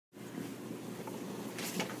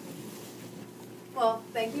Well,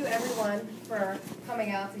 thank you everyone for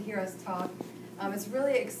coming out to hear us talk. It's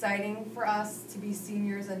really exciting for us to be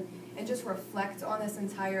seniors and just reflect on this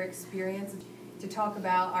entire experience, to talk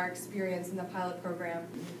about our experience in the pilot program.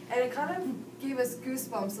 And it kind of gave us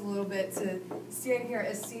goosebumps a little bit to stand here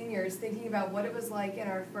as seniors thinking about what it was like in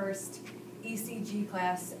our first ECG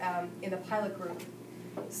class in the pilot group.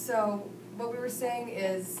 So what we were saying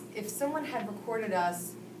is, if someone had recorded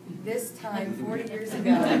us this time 40 years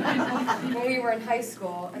ago when we were in high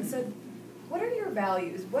school and said, what are your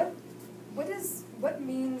values? What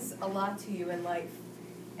means a lot to you in life?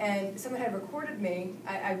 And someone had recorded me,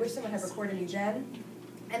 I wish someone had recorded me then,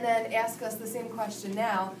 and then ask us the same question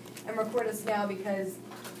now and record us now, because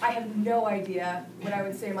I have no idea what I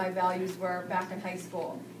would say my values were back in high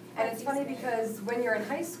school. And it's funny because when you're in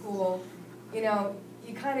high school, you know,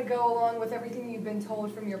 you kind of go along with everything you've been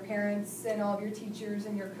told from your parents and all of your teachers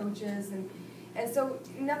and your coaches, and so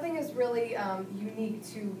nothing is really unique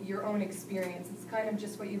to your own experience. It's kind of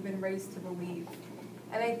just what you've been raised to believe.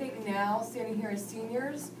 And I think now, standing here as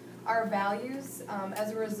seniors, our values,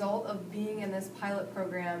 as a result of being in this pilot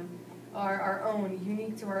program, are our own,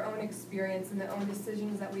 unique to our own experience and the own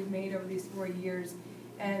decisions that we've made over these 4 years.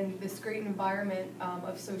 And this great environment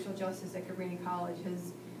of social justice at Cabrini College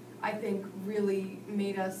has, I think, really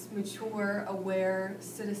made us mature, aware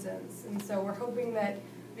citizens. And so we're hoping that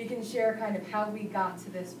we can share kind of how we got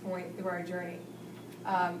to this point through our journey.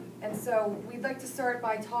 And so we'd like to start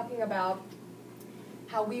by talking about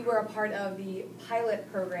how we were a part of the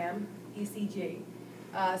pilot program, ECG.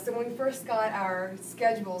 So when we first got our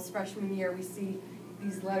schedules freshman year, we see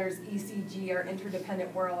these letters, ECG, our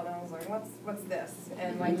interdependent world, and I was like, what's this?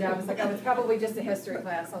 And my dad was like, oh, it's probably just a history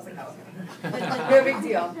class. I was like, oh, okay. No big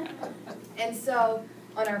deal. And so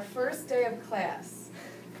on our first day of class,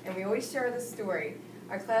 and we always share this story,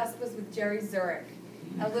 our class was with Jerry Zurich.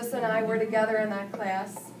 Alyssa and I were together in that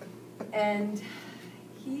class, and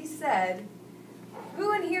he said,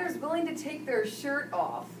 who in here is willing to take their shirt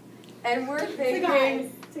off? And we're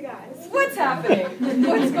thinking, to guys. What's happening?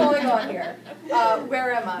 What's going on here?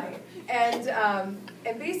 Where am I? And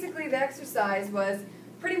basically the exercise was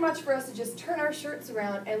pretty much for us to just turn our shirts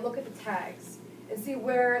around and look at the tags and see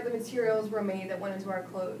where the materials were made that went into our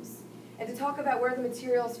clothes. And to talk about where the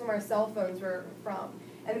materials from our cell phones were from,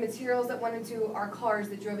 and the materials that went into our cars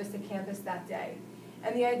that drove us to campus that day.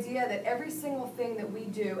 And the idea that every single thing that we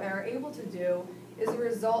do and are able to do is a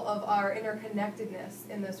result of our interconnectedness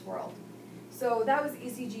in this world. So that was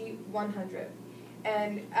ECG 100.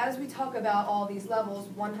 And as we talk about all these levels,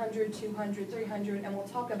 100, 200, 300, and we'll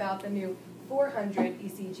talk about the new 400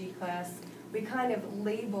 ECG class, we kind of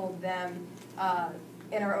labeled them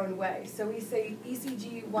in our own way. So we say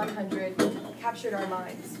ECG 100 captured our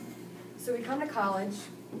minds. So we come to college,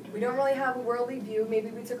 we don't really have a worldly view.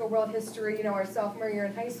 Maybe we took a world history, our sophomore year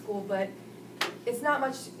in high school, but it's not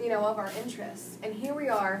much, of our interests. And here we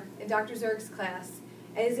are in Dr. Zurich's class,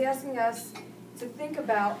 and he's asking us to think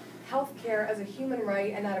about healthcare as a human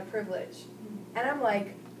right and not a privilege. And I'm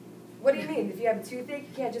like, what do you mean? If you have a toothache,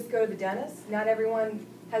 you can't just go to the dentist? Not everyone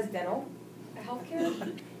has dental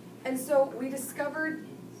healthcare? And so we discovered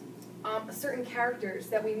certain characters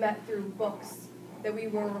that we met through books that we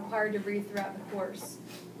were required to read throughout the course.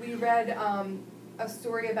 We read a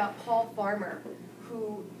story about Paul Farmer,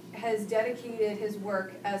 who has dedicated his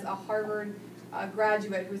work as a Harvard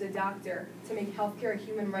graduate who's a doctor to make healthcare a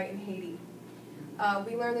human right in Haiti.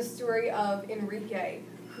 We learned the story of Enrique,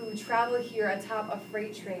 who traveled here atop a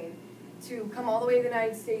freight train to come all the way to the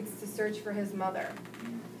United States to search for his mother.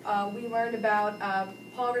 We learned about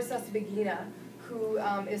Paul Rusesabagina, who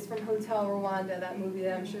is from Hotel Rwanda, that movie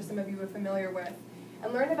that I'm sure some of you are familiar with,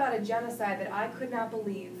 and learned about a genocide that I could not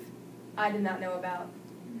believe I did not know about.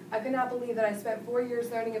 I could not believe that I spent 4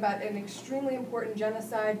 years learning about an extremely important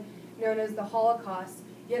genocide known as the Holocaust,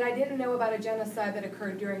 yet I didn't know about a genocide that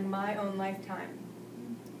occurred during my own lifetime.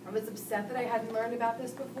 I was upset that I hadn't learned about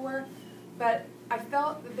this before, but I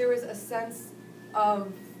felt that there was a sense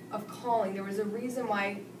of calling. There was a reason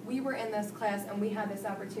why we were in this class and we had this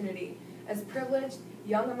opportunity. As privileged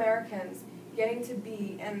young Americans, getting to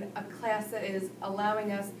be in a class that is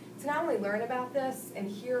allowing us to not only learn about this and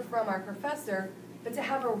hear from our professor, but to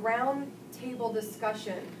have a round table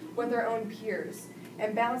discussion with our own peers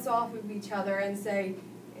and bounce off of each other and say,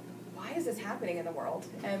 why is this happening in the world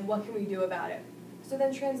and what can we do about it? So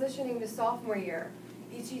then transitioning to sophomore year,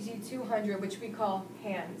 ECG 200, which we call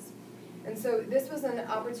HANDS. And so this was an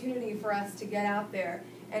opportunity for us to get out there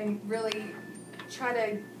and really try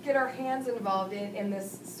to get our hands involved in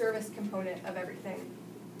this service component of everything.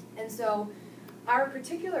 And so our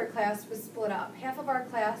particular class was split up. Half of our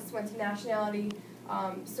class went to Nationality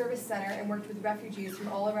Service Center and worked with refugees from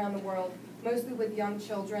all around the world, mostly with young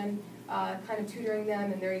children, kind of tutoring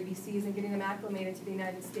them in their ABCs and getting them acclimated to the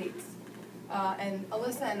United States. And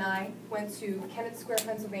Alyssa and I went to Kennett Square,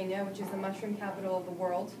 Pennsylvania, which is the mushroom capital of the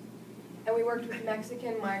world, and we worked with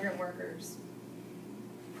Mexican migrant workers.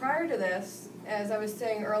 Prior to this, as I was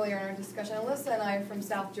saying earlier in our discussion, Alyssa and I are from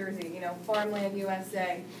South Jersey, farmland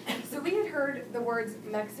USA. So we had heard the words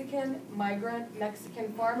Mexican migrant,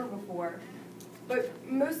 Mexican farmer before, but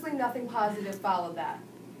mostly nothing positive followed that.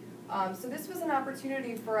 So this was an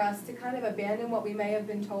opportunity for us to kind of abandon what we may have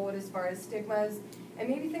been told as far as stigmas and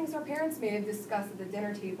maybe things our parents may have discussed at the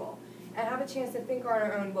dinner table, and have a chance to think on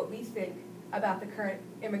our own what we think about the current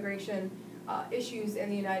immigration issues in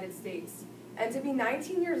the United States. And to be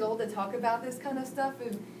 19 years old to talk about this kind of stuff,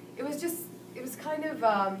 it was kind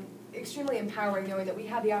of extremely empowering knowing that we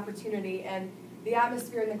had the opportunity and the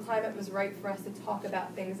atmosphere and the climate was right for us to talk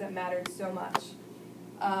about things that mattered so much.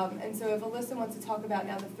 And so if Alyssa wants to talk about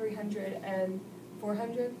now the 300 and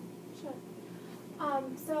 400. Sure.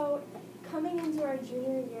 So coming into our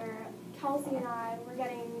junior year, Kelsey and I were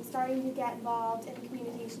starting to get involved in the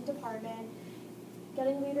communication department,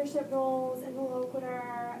 getting leadership roles in the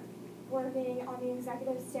locator, working on the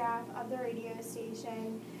executive staff of the radio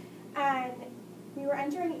station, and we were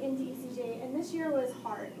entering into ECG, and this year was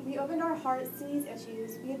hard. We opened our hearts to these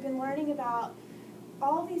issues. We had been learning about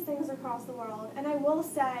all these things across the world, and I will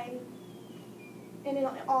say, in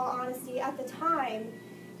all honesty, at the time,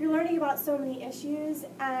 you're learning about so many issues,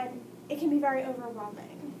 and it can be very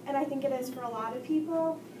overwhelming. And I think it is for a lot of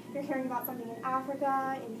people. You're hearing about something in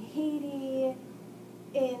Africa, in Haiti,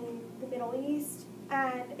 in the Middle East,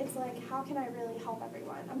 and it's like, how can I really help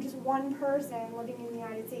everyone? I'm just one person living in the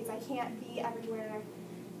United States. I can't be everywhere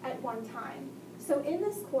at one time. So in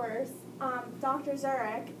this course, Dr.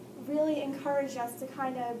 Zurich really encouraged us to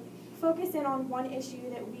kind of focus in on one issue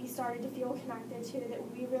that we started to feel connected to,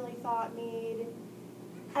 that we really thought made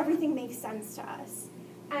everything make sense to us.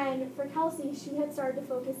 And for Kelsey, she had started to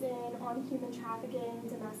focus in on human trafficking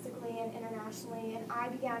domestically and internationally, and I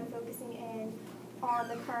began focusing in on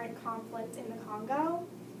the current conflict in the Congo.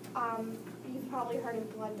 You've probably heard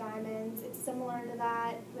of blood diamonds. It's similar to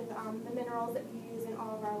that with the minerals that we use in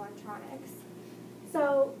all of our electronics.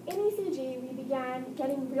 So in ECG, we began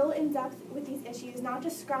getting real in-depth with these issues, not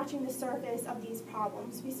just scratching the surface of these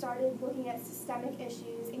problems. We started looking at systemic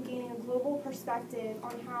issues and gaining a global perspective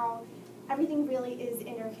on how everything really is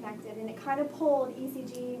interconnected, and it kind of pulled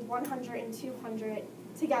ECG 100 and 200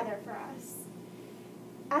 together for us.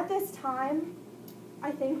 At this time,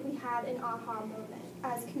 I think we had an aha moment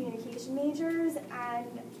as communication majors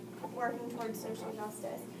and working towards social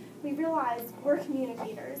justice. We realized we're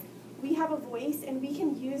communicators. We have a voice, and we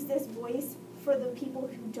can use this voice for the people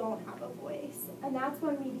who don't have a voice. And that's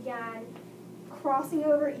when we began crossing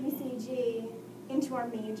over ECG into our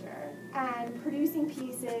major and producing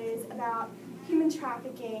pieces about human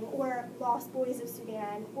trafficking or lost boys of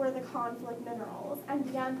Sudan or the conflict minerals, and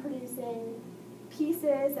began producing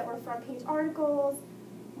pieces that were front page articles.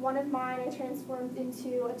 One of mine I transformed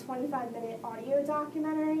into a 25-minute audio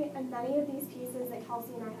documentary, and many of these pieces that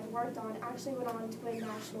Kelsey and I had worked on actually went on to win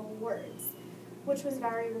national awards, which was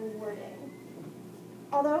very rewarding.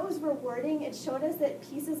 Although it was rewarding, it showed us that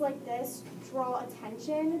pieces like this draw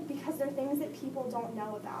attention because they're things that people don't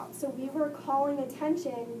know about. So we were calling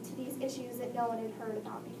attention to these issues that no one had heard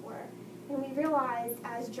about before. And we realized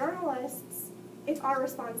as journalists, it's our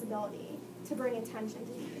responsibility to bring attention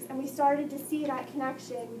to these. And we started to see that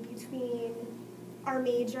connection between our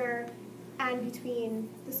major and between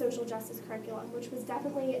the social justice curriculum, which was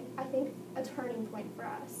definitely, I think, a turning point for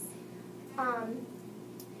us.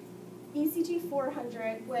 ECG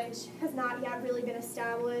 400, which has not yet really been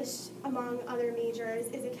established among other majors,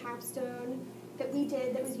 is a capstone that we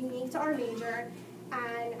did that was unique to our major,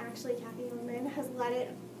 and actually Kathy Newman has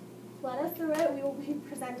led us through it. We will be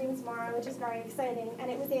presenting tomorrow, which is very exciting,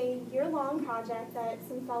 and it was a year-long project that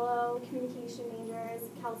some fellow communication majors,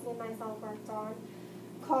 Kelsey and myself, worked on,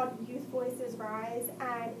 called Youth Voices Rise,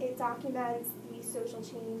 and it documents the social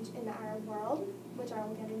change in the Arab world, which I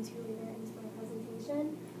will get into later into my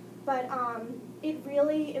presentation. But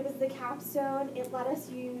it was the capstone. It let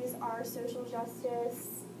us use our social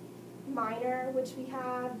justice minor, which we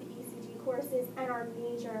have, the ECG courses, and our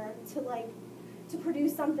major to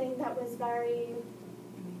produce something that was very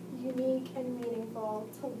unique and meaningful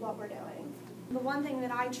to what we're doing. The one thing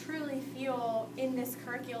that I truly feel in this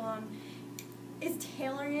curriculum is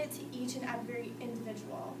tailoring it to each and every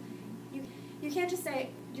individual. you can't just say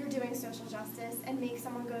you're doing social justice and make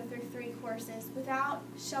someone go through 3 courses without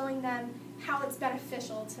showing them how it's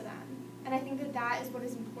beneficial to them. And I think that that is what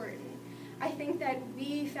is important. I think that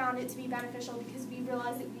we found it to be beneficial because we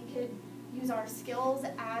realized that we could use our skills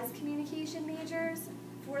as communication majors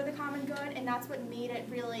for the common good, and that's what made it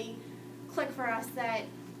really click for us that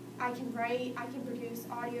I can write, I can produce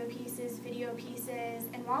audio pieces, video pieces,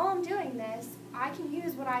 and while I'm doing this, I can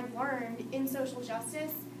use what I've learned in social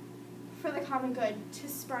justice for the common good to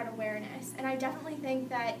spread awareness. And I definitely think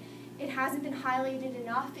that it hasn't been highlighted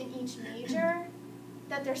enough in each major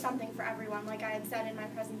that there's something for everyone. Like I had said in my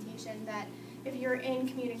presentation, that if you're in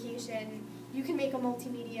communication, you can make a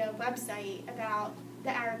multimedia website about the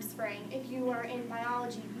Arab Spring. If you are in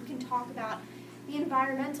biology, you can talk about the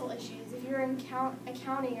environmental issues. If you're in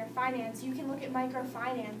accounting or finance, you can look at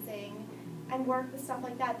microfinancing and work with stuff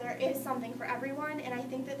like that. There is something for everyone, and I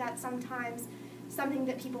think that that's sometimes something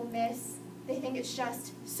that people miss. They think it's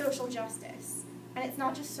just social justice. And it's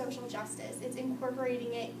not just social justice, it's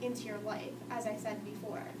incorporating it into your life, as I said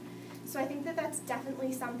before. So I think that that's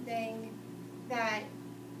definitely something that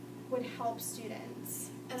would help students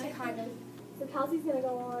to kind of... So Kelsey's going to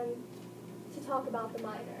go on to talk about the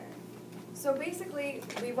minor. So basically,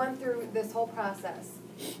 we went through this whole process.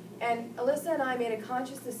 And Alyssa and I made a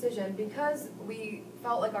conscious decision because we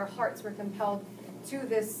felt like our hearts were compelled to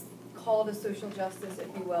this call to social justice, if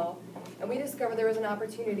you will. And we discovered there was an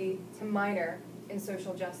opportunity to minor in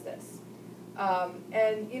social justice.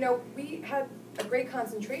 And, you know, we had a great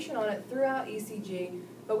concentration on it throughout ECG,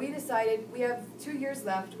 but we decided we have 2 years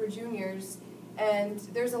left, we're juniors, and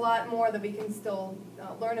there's a lot more that we can still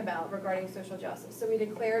learn about regarding social justice. So we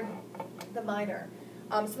declared the minor.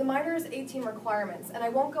 So the minor is 18 requirements, and I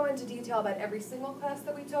won't go into detail about every single class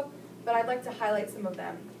that we took, but I'd like to highlight some of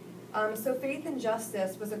them. So Faith and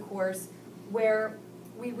Justice was a course where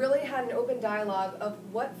we really had an open dialogue of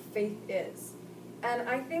what faith is. And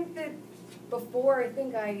I think that before, I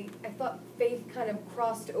thought faith kind of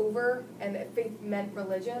crossed over and that faith meant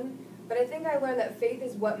religion. But I think I learned that faith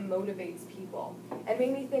is what motivates people. And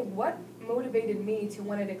made me think, what motivated me to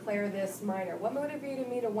want to declare this minor? What motivated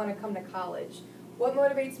me to want to come to college? What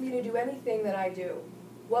motivates me to do anything that I do?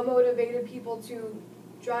 What motivated people to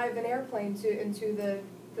drive an airplane into the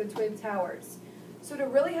Twin Towers? So to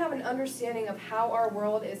really have an understanding of how our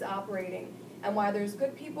world is operating, and why there's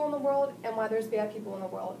good people in the world, and why there's bad people in the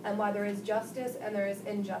world, and why there is justice and there is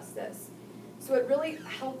injustice. So it really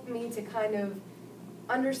helped me to kind of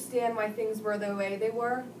understand why things were the way they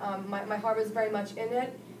were. My heart was very much in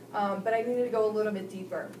it, but I needed to go a little bit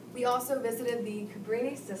deeper. We also visited the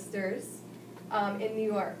Cabrini sisters in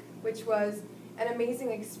New York, which was an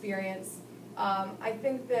amazing experience. I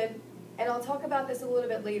think that, and I'll talk about this a little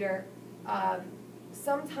bit later,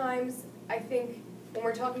 sometimes I think when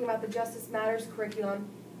we're talking about the Justice Matters curriculum,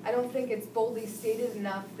 I don't think it's boldly stated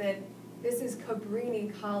enough that this is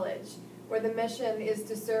Cabrini College, where the mission is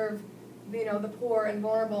to serve, you know, the poor and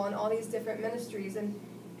vulnerable and all these different ministries,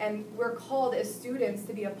 and we're called as students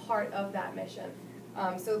to be a part of that mission.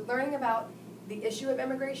 So learning about the issue of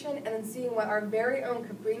immigration and then seeing what our very own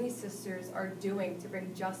Cabrini sisters are doing to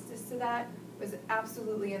bring justice to that was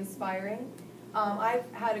absolutely inspiring. I've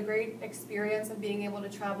had a great experience of being able to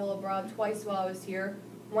travel abroad twice while I was here,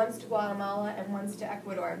 once to Guatemala and once to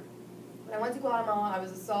Ecuador. When I went to Guatemala, I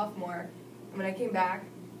was a sophomore, and when I came back,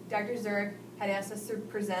 Dr. Zurich had asked us to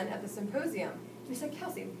present at the symposium. He said,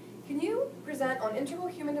 Kelsey, can you present on integral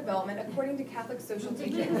human development according to Catholic social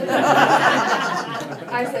teaching?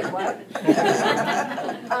 I said, what?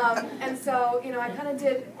 And so, you know, I kind of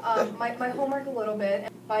did my homework a little bit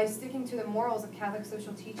by sticking to the morals of Catholic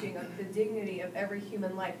social teaching of the dignity of every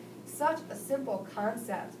human life. Such a simple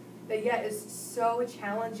concept that yet is so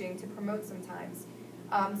challenging to promote sometimes.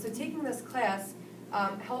 So taking this class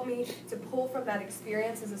helped me to pull from that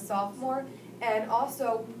experience as a sophomore, and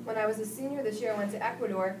also when I was a senior this year, I went to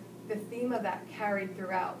Ecuador. The theme of that carried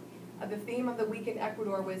throughout. The theme of the week in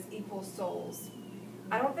Ecuador was equal souls.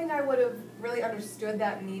 I don't think I would have really understood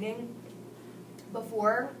that meaning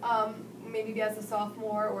before, maybe as a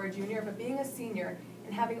sophomore or a junior, but being a senior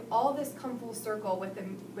and having all this come full circle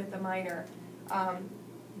with the minor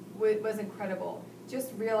was incredible.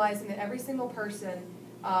 Just realizing that every single person,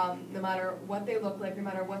 no matter what they look like, no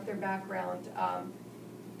matter what their background,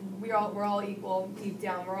 we're all equal deep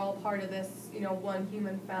down. We're all part of this, you know, one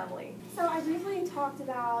human family. So I briefly talked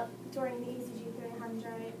about during the ECG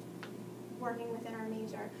 300 working within our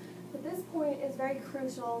major. But this point is very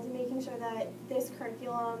crucial to making sure that this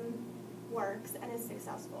curriculum works and is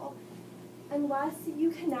successful. Unless you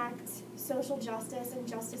connect social justice and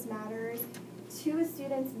justice matters to a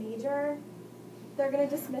student's major, they're going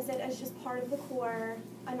to dismiss it as just part of the core,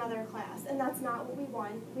 another class, and that's not what we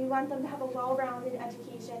want. We want them to have a well-rounded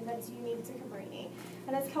education that's unique to Cabrini.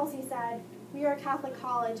 And as Kelsey said, we are a Catholic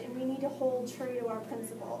college and we need to hold true to our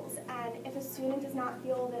principles. And if a student does not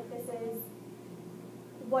feel that this is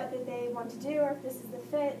what that they want to do or if this is the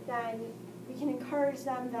fit, then we can encourage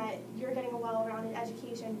them that you're getting a well-rounded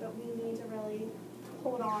education, but we need to really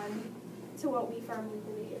hold on to what we firmly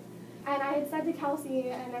believe. And I had said to Kelsey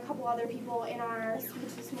and a couple other people in our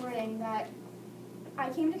speech this morning that I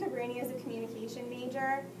came to Cabrini as a communication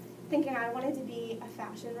major thinking I wanted to be a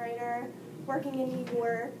fashion writer, working in New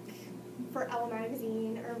York for Elle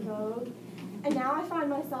magazine or Vogue. And now I find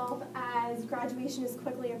myself, as graduation is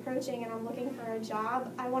quickly approaching and I'm looking for a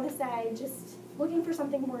job, I want to say just looking for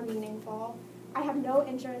something more meaningful. I have no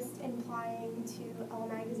interest in applying to Elle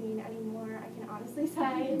magazine anymore. I can honestly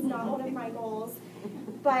say it's not one of my goals.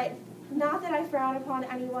 But not that I frown upon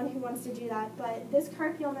anyone who wants to do that, but this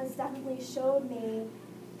curriculum has definitely showed me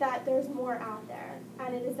that there's more out there,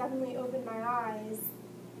 and it has definitely opened my eyes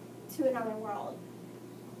to another world.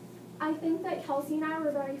 I think that Kelsey and I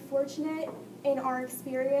were very fortunate in our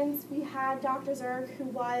experience. We had Dr. Zerk, who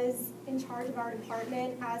was in charge of our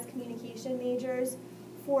department as communication majors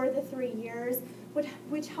for the 3 years,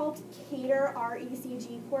 which helped cater our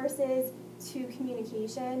ECG courses to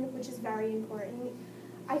communication, which is very important.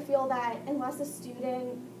 I feel that unless a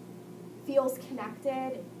student feels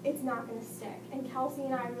connected, it's not going to stick. And Kelsey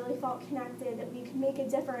and I really felt connected that we could make a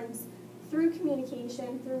difference through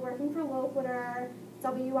communication, through working for Loquitur,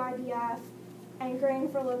 WIBF, anchoring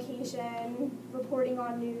for location, reporting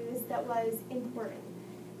on news that was important.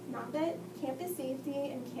 Not that campus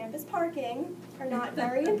safety and campus parking are not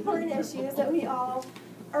very important issues that we all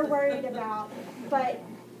are worried about, but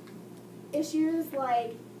issues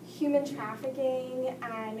like human trafficking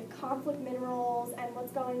and conflict minerals and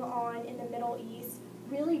what's going on in the Middle East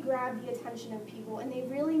really grab the attention of people, and they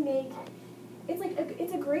really make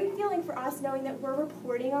it's a great feeling for us knowing that we're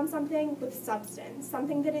reporting on something with substance,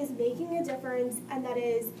 something that is making a difference and that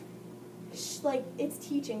is it's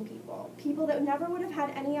teaching people that never would have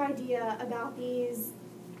had any idea about these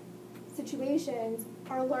situations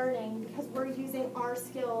are learning because we're using our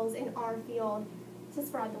skills in our field to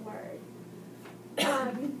spread the word.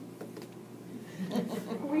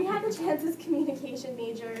 We had the chance as communication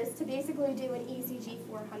majors to basically do an ECG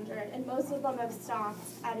 400, and most of them have stopped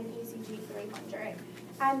at an ECG 300.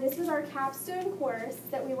 And this was our capstone course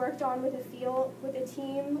that we worked on with a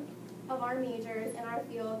team of our majors in our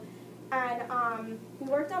field. And we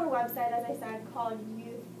worked on a website, as I said, called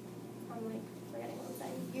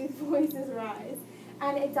Youth Voices Rise.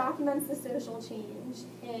 And it documents the social change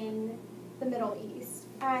in the Middle East.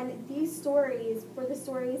 And these stories were the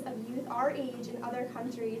stories of youth our age in other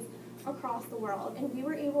countries across the world. And we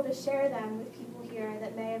were able to share them with people here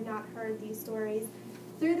that may have not heard these stories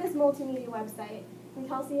through this multimedia website. And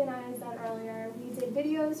Kelsey and I, as said earlier, we did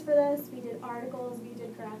videos for this, we did articles, we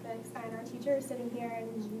did graphics, and our teacher is sitting here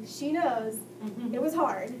and she knows it was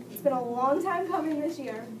hard. It's been a long time coming this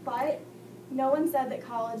year, but no one said that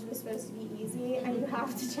college was supposed to be easy, and you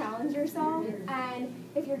have to challenge yourself. And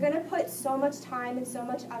if you're going to put so much time and so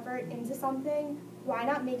much effort into something, why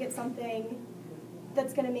not make it something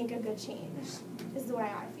that's going to make a good change, is the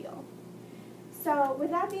way I feel. So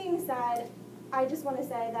with that being said, I just want to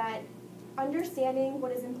say that understanding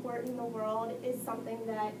what is important in the world is something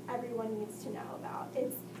that everyone needs to know about.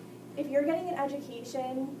 If you're getting an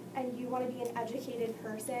education and you want to be an educated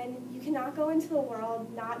person, you cannot go into the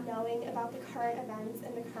world not knowing about the current events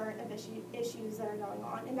and the current issues that are going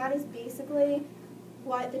on. And that is basically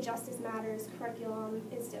what the Justice Matters curriculum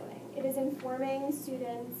is doing. It is informing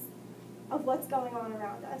students of what's going on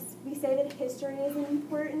around us. We say that history is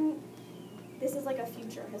important. This is like a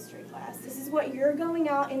future history class. This is what you're going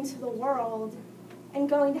out into the world and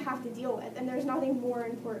going to have to deal with, and there's nothing more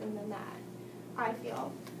important than that, I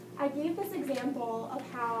feel. I gave this example of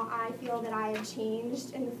how I feel that I have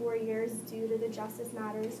changed in the 4 years due to the Justice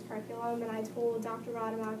Matters curriculum, and I told Dr.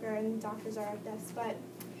 Rademacher and Dr. Zarek this, but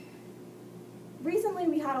recently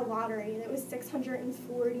we had a lottery that was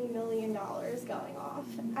 $640 million going off,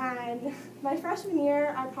 and my freshman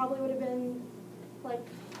year I probably would have been like,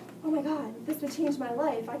 oh my God, this would change my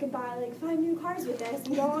life. I could buy like 5 new cars with this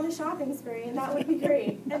and go on a shopping spree, and that would be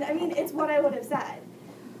great. And I mean, it's what I would have said.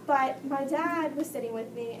 But my dad was sitting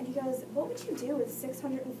with me, and he goes, what would you do with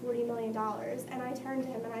 $640 million? And I turned to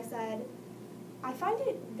him and I said, I find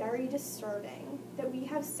it very disturbing that we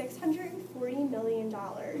have $640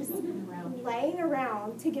 million laying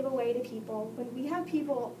around to give away to people when we have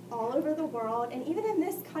people all over the world, and even in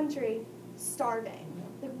this country, starving.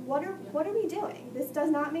 Like, what are we doing? This does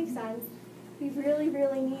not make sense. we really,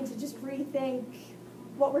 really need to just rethink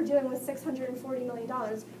what we're doing with $640 million.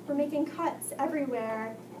 We're making cuts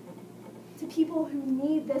everywhere to people who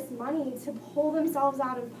need this money to pull themselves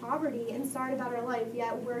out of poverty and start a better life,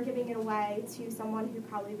 yet we're giving it away to someone who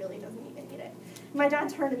probably really doesn't even need it. My dad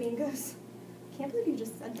turned to me and goes, "I can't believe you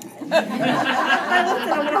just said that." I looked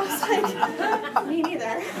at him and I was like, "Me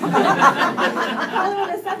neither." I probably would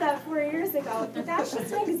have said that 4 years ago. But that's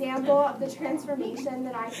just an example of the transformation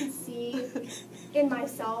that I can see in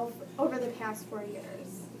myself over the past 4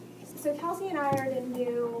 years. So Kelsey and I are at a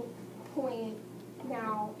new point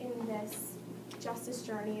now in this justice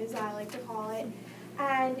journey, as I like to call it.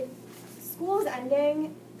 And school is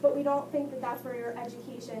ending, but we don't think that that's where your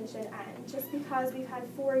education should end. Just because we've had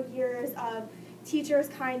 4 years of teachers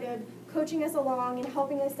kind of coaching us along and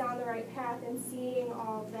helping us down the right path and seeing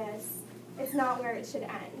all of this, it's not where it should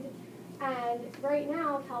end. And right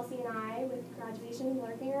now, Kelsey and I, with graduation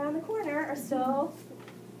lurking around the corner, are still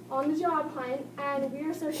on the job hunt, and we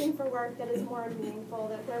are searching for work that is more meaningful,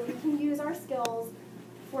 where we can use our skills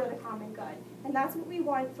for the common good. And that's what we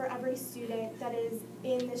want for every student that is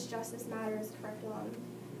in this Justice Matters curriculum.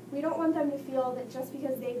 We don't want them to feel that just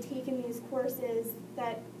because they've taken these courses,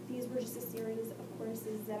 that these were just a series of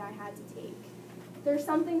courses that I had to take. There's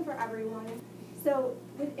something for everyone. So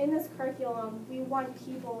within this curriculum, we want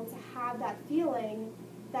people to have that feeling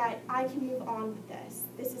that I can move on with this.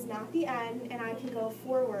 This is not the end, and I can go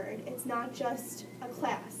forward. It's not just a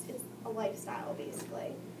class, it's a lifestyle,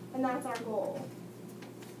 basically. And that's our goal.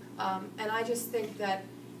 And I just think that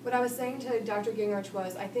what I was saying to Dr. Gingrich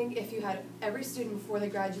was, I think if you had every student before they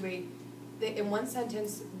graduate, in one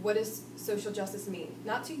sentence, what does social justice mean?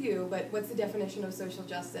 Not to you, but what's the definition of social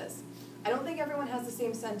justice? I don't think everyone has the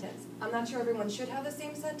same sentence. I'm not sure everyone should have the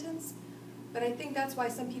same sentence, but I think that's why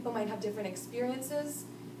some people might have different experiences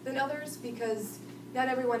than others, because not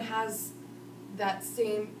everyone has that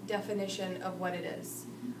same definition of what it is.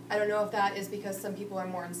 I don't know if that is because some people are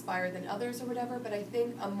more inspired than others or whatever, but I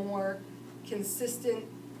think a more consistent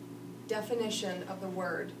definition of the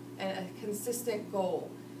word and a consistent goal.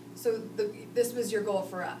 So this was your goal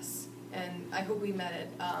for us, and I hope we met it,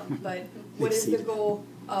 but what is the goal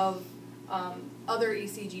of other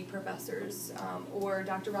ECG professors, or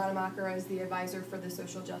Dr. Rademacher as the advisor for the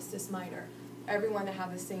social justice minor? Everyone to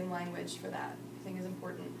have the same language for that, I think, is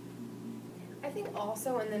important. I think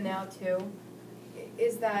also in the now too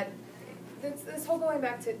is that this whole going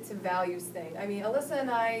back to values thing. I mean, Alyssa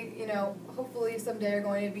and I, hopefully someday are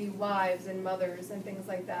going to be wives and mothers and things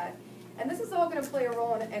like that. And this is all going to play a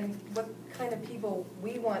role in what kind of people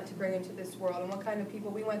we want to bring into this world and what kind of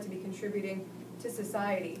people we want to be contributing to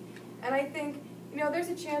society. And I think, there's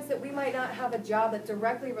a chance that we might not have a job that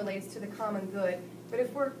directly relates to the common good, but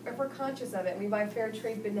if we're conscious of it, and we buy fair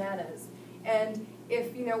trade bananas, and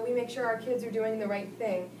if we make sure our kids are doing the right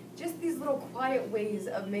thing, just these little quiet ways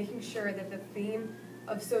of making sure that the theme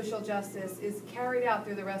of social justice is carried out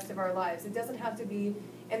through the rest of our lives. It doesn't have to be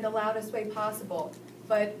in the loudest way possible,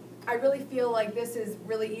 but I really feel like this is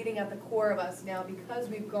really eating at the core of us now, because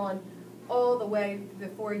we've gone all the way through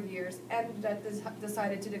the 4 years and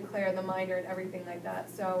decided to declare the minor and everything like that.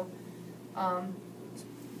 So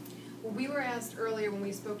we were asked earlier when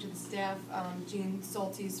we spoke to the staff, Jean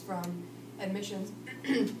Soltis from admissions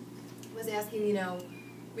was asking,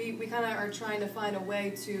 we kind of are trying to find a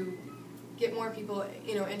way to get more people,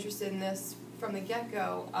 interested in this from the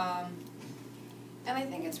get-go. And I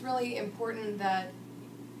think it's really important that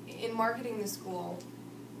in marketing the school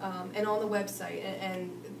and on the website, and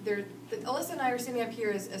Alyssa and I are sitting up here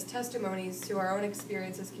as testimonies to our own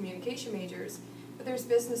experience as communication majors, but there's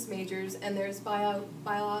business majors and there's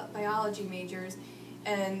biology majors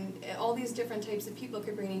and all these different types of people,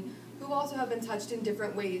 Cabrini, who also have been touched in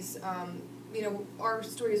different ways. Our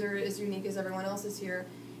stories are as unique as everyone else's here,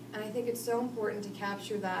 and I think it's so important to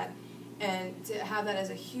capture that and to have that as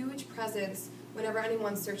a huge presence whenever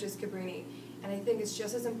anyone searches Cabrini. And I think it's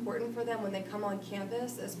just as important for them when they come on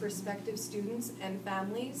campus as prospective students and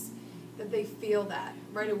families that they feel that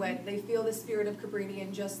right away. They feel the spirit of Cabrini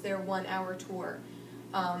in just their 1 hour tour.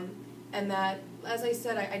 And that, as I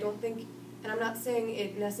said, I don't think, and I'm not saying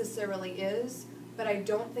it necessarily is, but I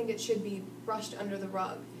don't think it should be brushed under the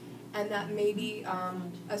rug. And that maybe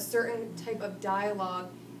a certain type of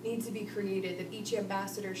dialogue needs to be created that each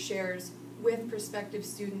ambassador shares with prospective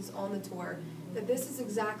students on the tour, that this is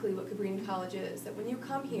exactly what Cabrini College is, that when you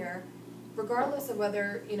come here, regardless of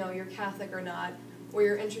whether you're Catholic or not, or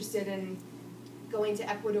you're interested in going to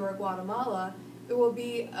Ecuador or Guatemala, there will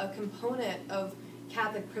be a component of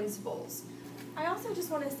Catholic principles. I also just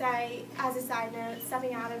want to say, as a side note,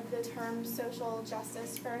 stepping out of the term social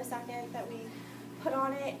justice for a second that we put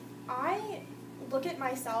on it, I look at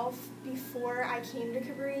myself before I came to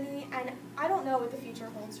Cabrini, and I don't know what the future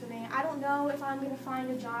holds for me. I don't know if I'm going to find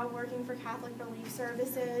a job working for Catholic Relief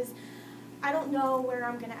Services. I don't know where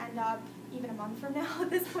I'm going to end up even a month from now at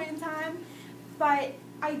this point in time. But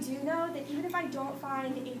I do know that even if I don't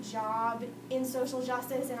find a job in social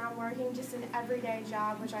justice and I'm working just an everyday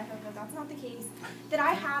job, which I hope that that's not the case, that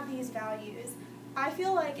I have these values. I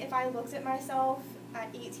feel like if I looked at myself at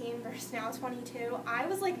 18 versus now 22, I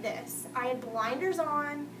was like this. I had blinders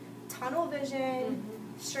on, tunnel vision,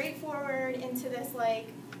 straightforward into this like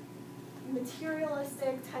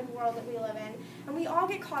materialistic type of world that we live in. And we all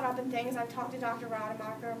get caught up in things. I've talked to Dr.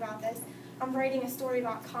 Rademacher about this. I'm writing a story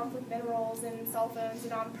about conflict minerals and cell phones,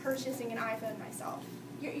 and I'm purchasing an iPhone myself.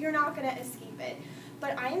 You're not going to escape it.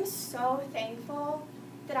 But I am so thankful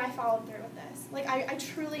that I followed through with this. Like, I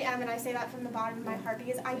truly am, and I say that from the bottom of my heart,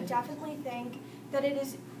 because I definitely think that it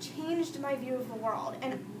has changed my view of the world.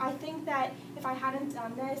 And I think that if I hadn't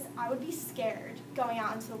done this, I would be scared going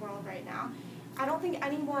out into the world right now. I don't think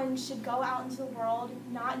anyone should go out into the world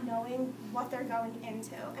not knowing what they're going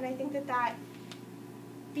into. And I think that that,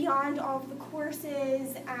 beyond all of the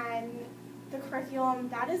courses and the curriculum,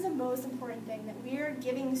 that is the most important thing, that we are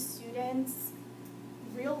giving students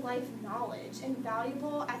real life knowledge and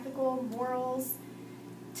valuable ethical morals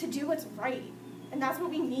to do what's right. And that's what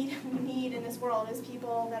we need in this world, is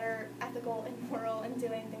people that are ethical and moral and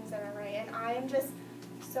doing things that are right. And I am just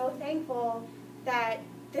so thankful that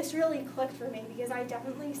this really clicked for me, because I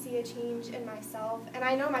definitely see a change in myself, and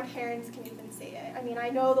I know my parents can even see it. I mean, I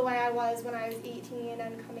know the way I was when I was 18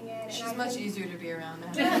 and coming in. And She's much easier to be around now.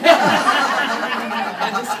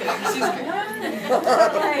 I'm just kidding. She's kidding.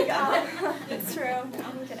 It's true. No,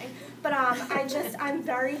 I'm kidding. But I'm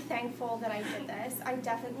very thankful that I did this. I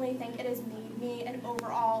definitely think it has made me an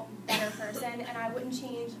overall better person, and I wouldn't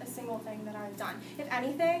change a single thing that I've done. If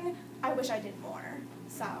anything, I wish I did more.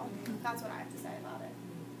 So that's what I have to say about it.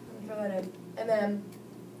 And then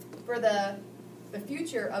for the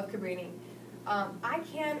future of Cabrini, I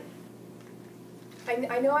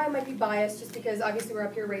know I might be biased just because obviously we're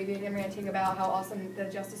up here raving and ranting about how awesome the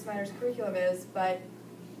Justice Minors curriculum is, but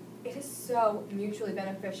it is so mutually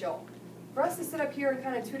beneficial. For us to sit up here and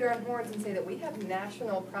kind of toot our own horns and say that we have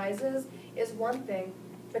national prizes is one thing,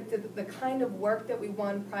 but the kind of work that we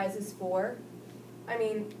won prizes for, I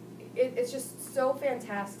mean, it's just so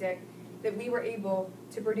fantastic that we were able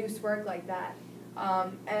to produce work like that.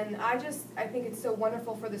 And I think it's so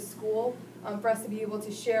wonderful for the school, for us to be able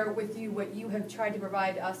to share with you what you have tried to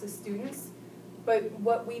provide to us as students, but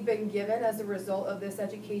what we've been given as a result of this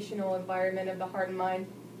educational environment of the heart and mind,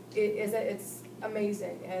 it's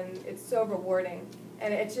amazing, and it's so rewarding.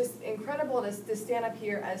 And it's just incredible to stand up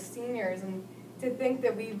here as seniors and to think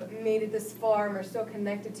that we've made it this far and we're so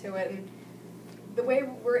connected to it. And the way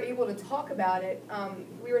we're able to talk about it,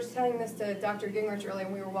 we were telling this to Dr. Gingrich earlier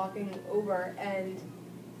when we were walking over, and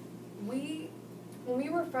when we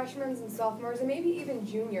were freshmen and sophomores, and maybe even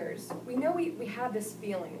juniors, we know we had this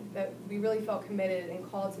feeling that we really felt committed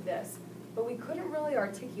and called to this, but we couldn't really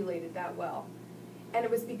articulate it that well. And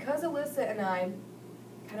it was because Alyssa and I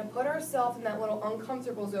kind of put ourselves in that little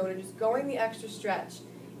uncomfortable zone of just going the extra stretch,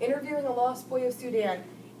 interviewing a lost boy of Sudan,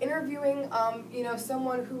 interviewing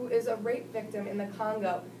someone who is a rape victim in the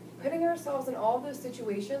Congo. Putting ourselves in all those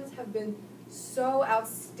situations have been so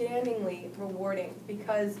outstandingly rewarding,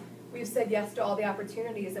 because we've said yes to all the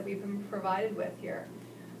opportunities that we've been provided with here.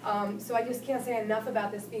 So I just can't say enough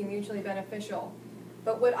about this being mutually beneficial.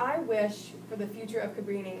 But what I wish for the future of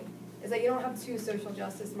Cabrini is that you don't have two social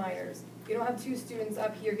justice minors. You don't have two students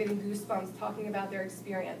up here getting goosebumps talking about their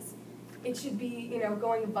experience. It should be,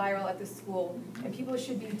 going viral at the school, and people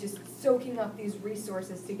should be just soaking up these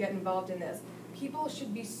resources to get involved in this. People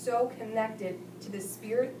should be so connected to the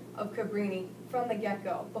spirit of Cabrini from the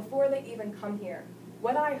get-go, before they even come here.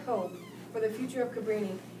 What I hope for the future of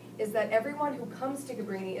Cabrini is that everyone who comes to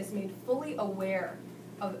Cabrini is made fully aware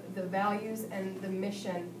of the values and the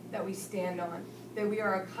mission that we stand on. That we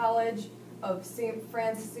are a college of St.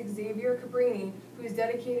 Francis Xavier Cabrini who is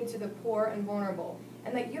dedicated to the poor and vulnerable.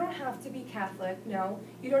 And that you don't have to be Catholic, no.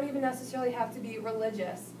 You don't even necessarily have to be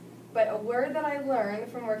religious. But a word that I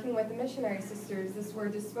learned from working with the missionary sisters, this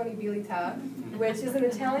word disponibilità, which is an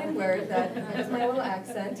Italian word that is my little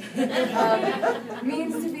accent,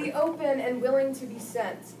 means to be open and willing to be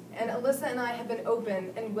sent. And Alyssa and I have been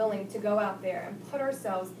open and willing to go out there and put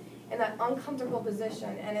ourselves in that uncomfortable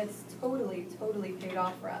position, and it's totally, totally paid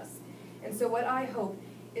off for us. And so what I hope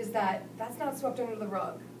is that that's not swept under the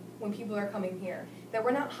rug when people are coming here. That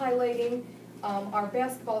we're not highlighting our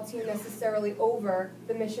basketball team necessarily over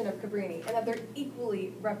the mission of Cabrini, and that they're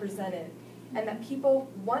equally represented. and that people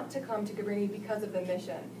want to come to Cabrini because of the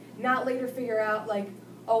mission, not later figure out like,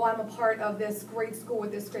 oh, I'm a part of this great school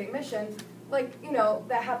with this great mission. Like, you know,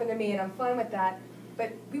 that happened to me and I'm fine with that.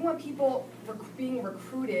 But we want people being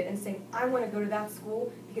recruited and saying, I want to go to that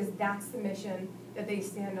school because that's the mission that they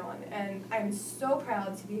stand on. And I'm so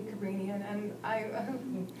proud to be a Cabrinian, and I,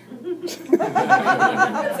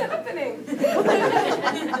 what's happening?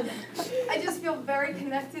 I just feel very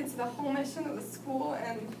connected to the whole mission of the school,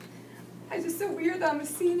 and it's just so weird that I'm a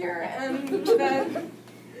senior, and that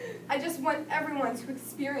I just want everyone to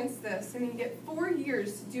experience this. I mean, get 4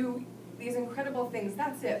 years to do these incredible things.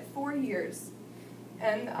 That's it, 4 years.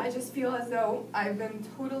 And I just feel as though I've been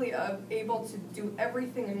totally able to do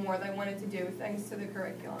everything and more that I wanted to do thanks to the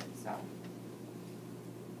curriculum. So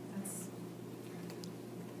that's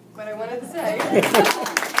what I wanted to say.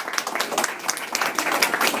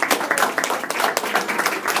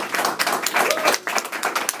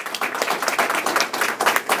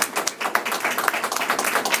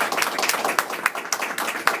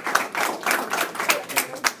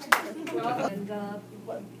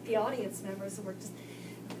 The audience members were just,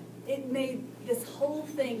 it made this whole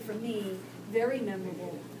thing for me very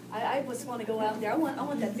memorable. I just want to go out there. I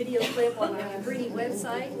want that video clip on our Cabrini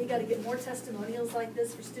website. We got to get more testimonials like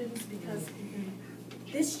this for students, because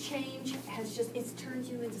this change has just, it's turned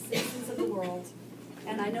you into citizens of the world.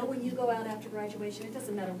 And I know when you go out after graduation, it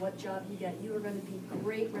doesn't matter what job you get, you are going to be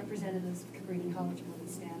great representatives of Cabrini College of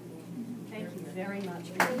Women's Stanford. Thank you very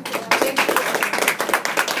much.